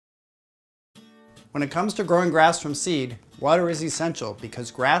When it comes to growing grass from seed, water is essential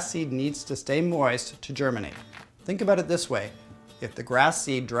because grass seed needs to stay moist to germinate. Think about it this way: if the grass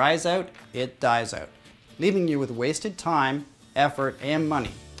seed dries out, it dies out, leaving you with wasted time, effort, and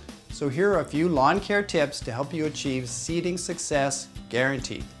money. So here are a few lawn care tips to help you achieve seeding success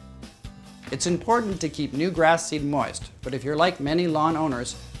guaranteed. It's important to keep new grass seed moist, but if you're like many lawn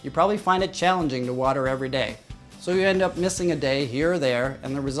owners, you probably find it challenging to water every day. So you end up missing a day here or there,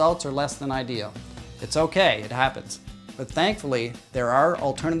 and the results are less than ideal. It's okay, it happens. But thankfully, there are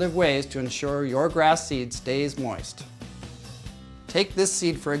alternative ways to ensure your grass seed stays moist. Take this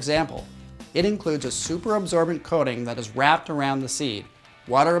seed for example. It includes a super absorbent coating that is wrapped around the seed.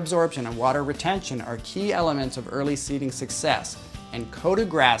 Water absorption and water retention are key elements of early seeding success, and coated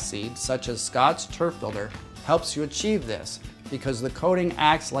grass seed, such as Scott's Turf Builder, helps you achieve this because the coating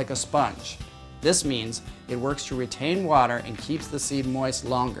acts like a sponge. This means it works to retain water and keeps the seed moist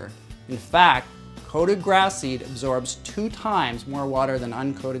longer. In fact, coated grass seed absorbs 2 times more water than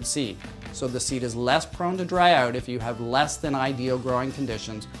uncoated seed, so the seed is less prone to dry out if you have less than ideal growing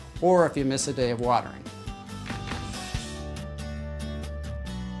conditions or if you miss a day of watering.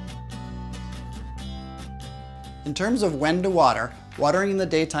 In terms of when to water, watering in the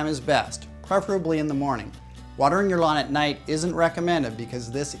daytime is best, preferably in the morning. Watering your lawn at night isn't recommended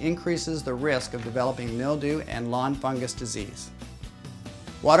because this increases the risk of developing mildew and lawn fungus disease.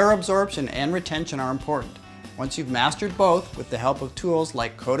 Water absorption and retention are important. Once you've mastered both with the help of tools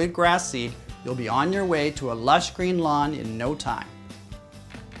like coated grass seed, you'll be on your way to a lush green lawn in no time.